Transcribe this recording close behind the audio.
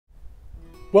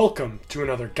Welcome to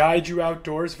another Guide You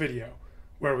Outdoors video,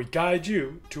 where we guide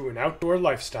you to an outdoor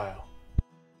lifestyle.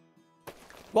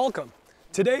 Welcome.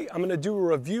 Today I'm going to do a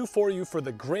review for you for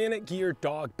the Granite Gear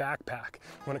dog backpack.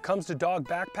 When it comes to dog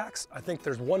backpacks, I think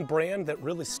there's one brand that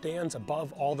really stands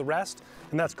above all the rest,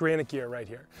 and that's Granite Gear right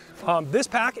here. This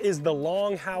pack is the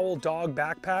Long Howl dog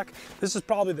backpack. This is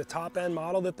probably the top end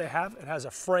model that they have. It has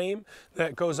a frame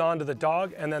that goes onto the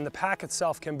dog, and then the pack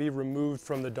itself can be removed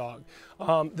from the dog.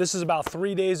 This is about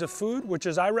 3 days of food, which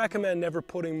is I recommend never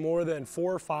putting more than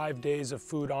 4 or 5 days of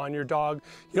food on your dog.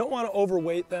 You don't want to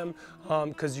overweight them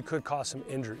because you could cause some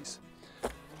injuries.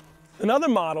 Another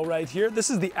model right here,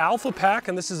 this is the Alpha pack,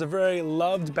 and this is a very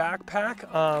loved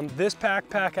backpack. This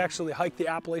backpack actually hiked the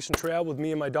Appalachian Trail with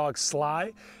me and my dog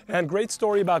Sly. And great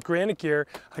story about Granite Gear,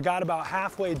 I got about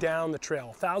halfway down the trail,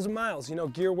 1,000 miles, you know,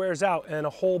 gear wears out, and a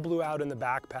hole blew out in the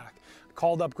backpack.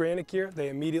 Called up Granite Gear, they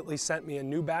immediately sent me a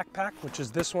new backpack, which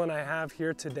is this one I have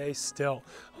here today still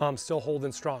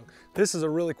holding strong. This is a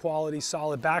really quality,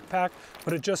 solid backpack,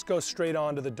 but it just goes straight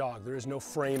onto the dog. There is no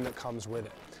frame that comes with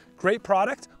it. Great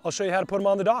product. I'll show you how to put them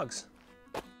on the dogs.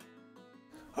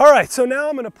 All right, so now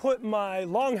I'm gonna put my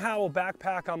Long Howl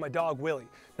backpack on my dog Willie.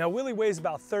 Now Willie weighs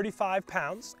about 35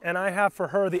 pounds, and I have for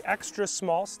her the extra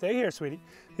small, stay here sweetie,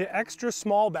 the extra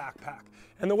small backpack.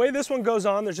 And the way this one goes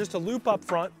on, there's just a loop up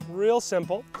front, real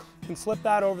simple. You can slip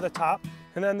that over the top,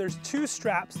 and then there's 2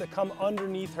 straps that come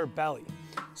underneath her belly.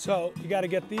 So you gotta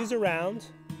get these around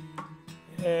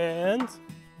and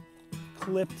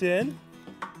clipped in.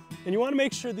 And you wanna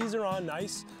make sure these are on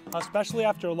nice, especially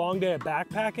after a long day of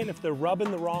backpacking. If they're rubbing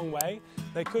the wrong way,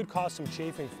 they could cause some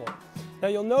chafing for her. Now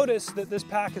you'll notice that this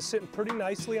pack is sitting pretty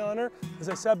nicely on her. As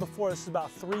I said before, this is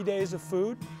about 3 days of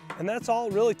food, and that's all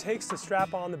it really takes to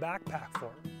strap on the backpack for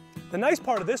her. The nice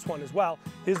part of this one as well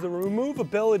is the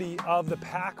removability of the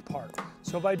pack part.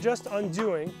 So by just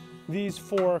undoing these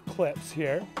 4 clips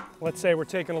here, let's say we're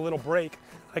taking a little break,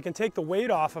 I can take the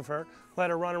weight off of her, let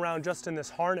her run around just in this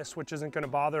harness, which isn't gonna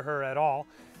bother her at all,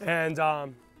 and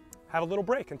have a little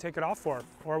break and take it off for her,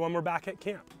 or when we're back at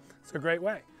camp. It's a great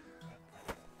way.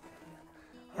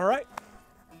 All right.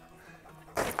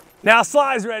 Now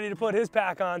Sly's ready to put his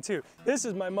pack on too. This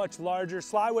is my much larger.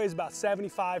 Sly weighs about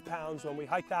 75 pounds. When we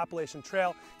hiked the Appalachian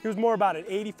Trail, he was more about an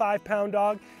 85-pound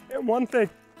dog. And one thing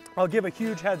I'll give a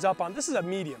huge heads up on, this is a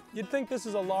medium. You'd think this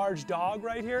is a large dog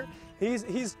right here. He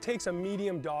takes a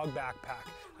medium dog backpack.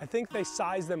 I think they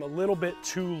size them a little bit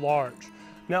too large.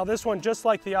 Now this one, just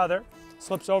like the other,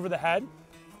 slips over the head,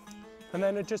 and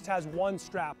then it just has 1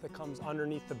 strap that comes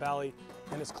underneath the belly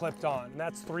and is clipped on. And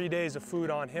that's 3 days of food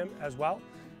on him as well.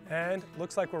 And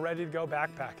looks like we're ready to go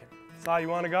backpacking. Sly, you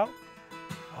wanna go?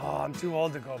 Oh, I'm too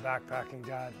old to go backpacking,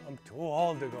 Dad. I'm too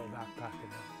old to go backpacking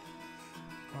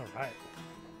now. All right.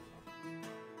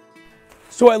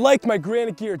 So I liked my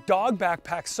Granite Gear dog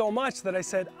backpack so much that I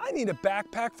said, I need a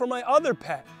backpack for my other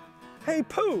pet. Hey,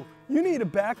 Pooh, you need a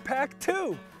backpack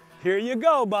too. Here you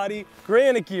go, buddy.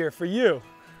 Granite Gear for you.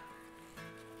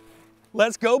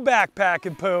 Let's go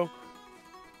backpacking, Pooh.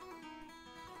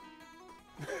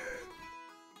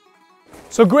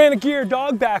 So Granite Gear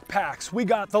dog backpacks, we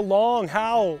got the Long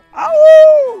Howl,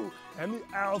 ow, and the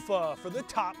Alpha for the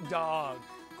top dog.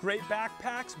 Great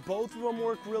backpacks, both of them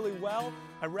work really well.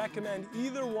 I recommend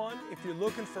either one if you're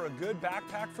looking for a good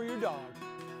backpack for your dog.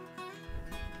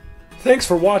 Thanks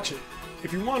for watching.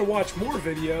 If you want to watch more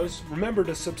videos, remember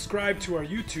to subscribe to our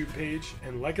YouTube page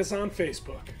and like us on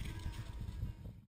Facebook.